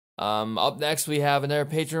Up next, we have another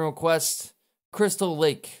Patreon request, Crystal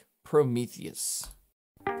Lake, Prometheus.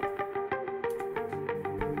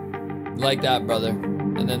 Like that, brother.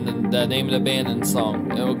 And then the name of the band and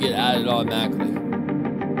song. It will get added automatically.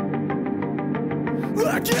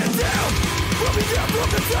 I get down, put me down from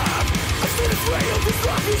the top. I see the trail, this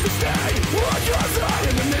life is to stay. One God's eye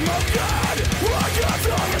in the name of God. One God's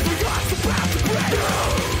eye as we got the path to break.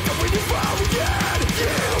 Come when you fall again.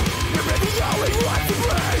 You, we're the only one to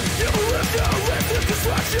blame. You will risk no risk of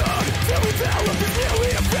destruction. Till we tell of this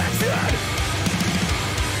nearly affection.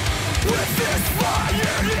 With this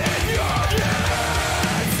fire in your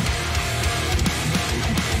hands,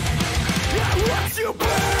 I watch you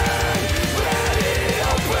burn.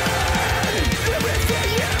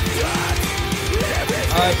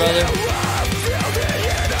 Alright, brother.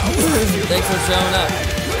 Thanks for showing up.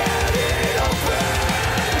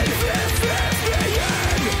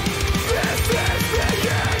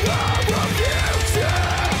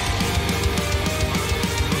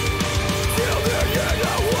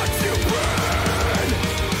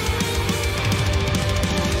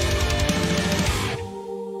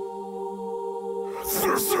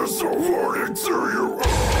 This is a warning to you.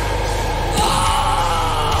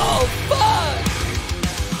 Oh, fuck!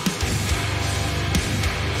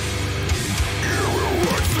 You will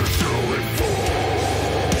watch the show and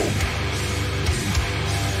fall.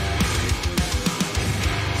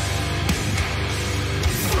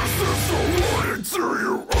 This is a warning to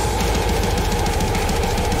you.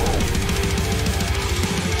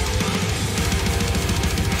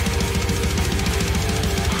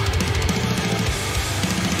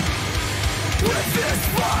 With this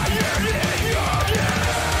fire in your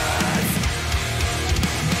hands.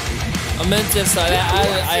 I meant this, I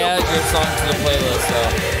added your song to the playlist, so.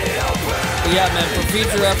 But yeah, man, for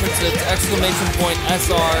future references,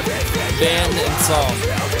 !SR, band, and song.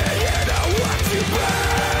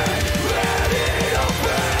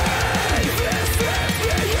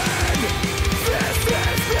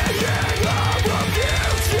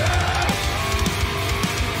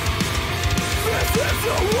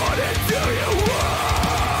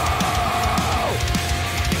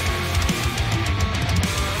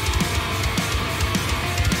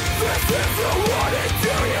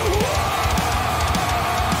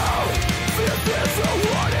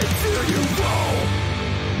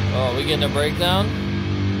 Oh, we getting a breakdown?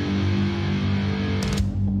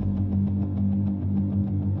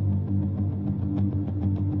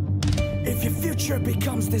 If your future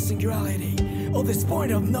becomes this singularity, or this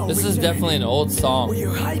point of no This is return, definitely an old where song. you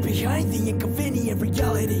hide behind the inconvenient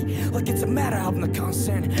reality, like it's a matter of no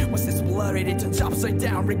concern. Once this polarity turns upside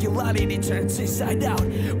down, regularity turns inside out.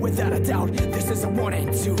 Without a doubt, this is a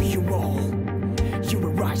warning to you all. You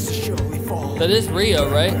will rise to surely fall. That is Rio,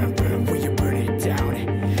 right? Burn, burn, will you burn it down?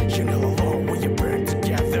 You're not alone, will you burn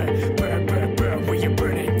together? Burn, burn, burn, will you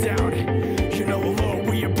burn it down? You're not alone,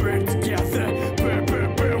 will you burn together? Burn,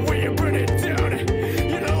 burn, burn, will you burn it down?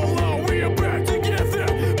 You're not alone, will you burn together?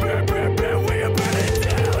 Burn, burn, burn, will you burn it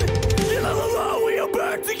down? You're not alone, will you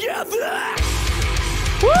burn together?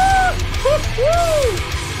 Woo! Woo! Woo!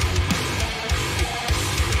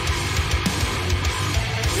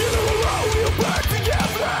 You're not alone, will you burn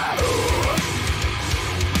together?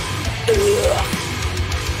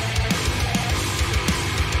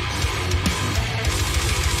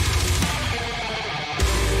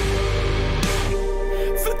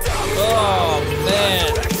 Oh,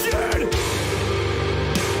 man.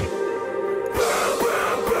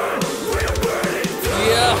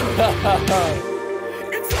 Yeah.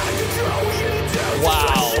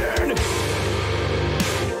 Wow.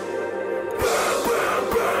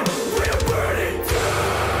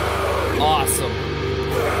 Awesome.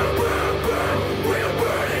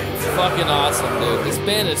 Fucking awesome, dude. This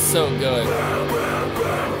band is so good.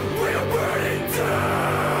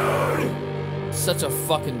 Such a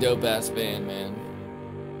fucking dope ass band, man.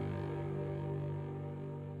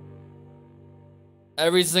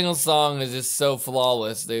 Every single song is just so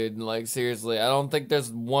flawless, dude. Like, seriously, I don't think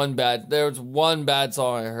there's one bad. There was one bad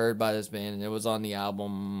song I heard by this band, and it was on the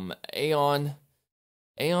album Aeon.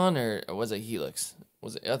 Aeon, or was it Helix?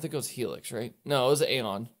 Was it? I think it was Helix, right? No, it was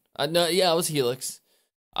Aeon. No, yeah, it was Helix.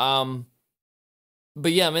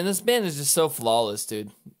 But yeah, man, this band is just so flawless, dude.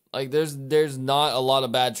 Like, there's not a lot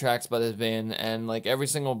of bad tracks by this band, and like every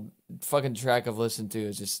single fucking track I've listened to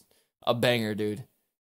is just a banger, dude.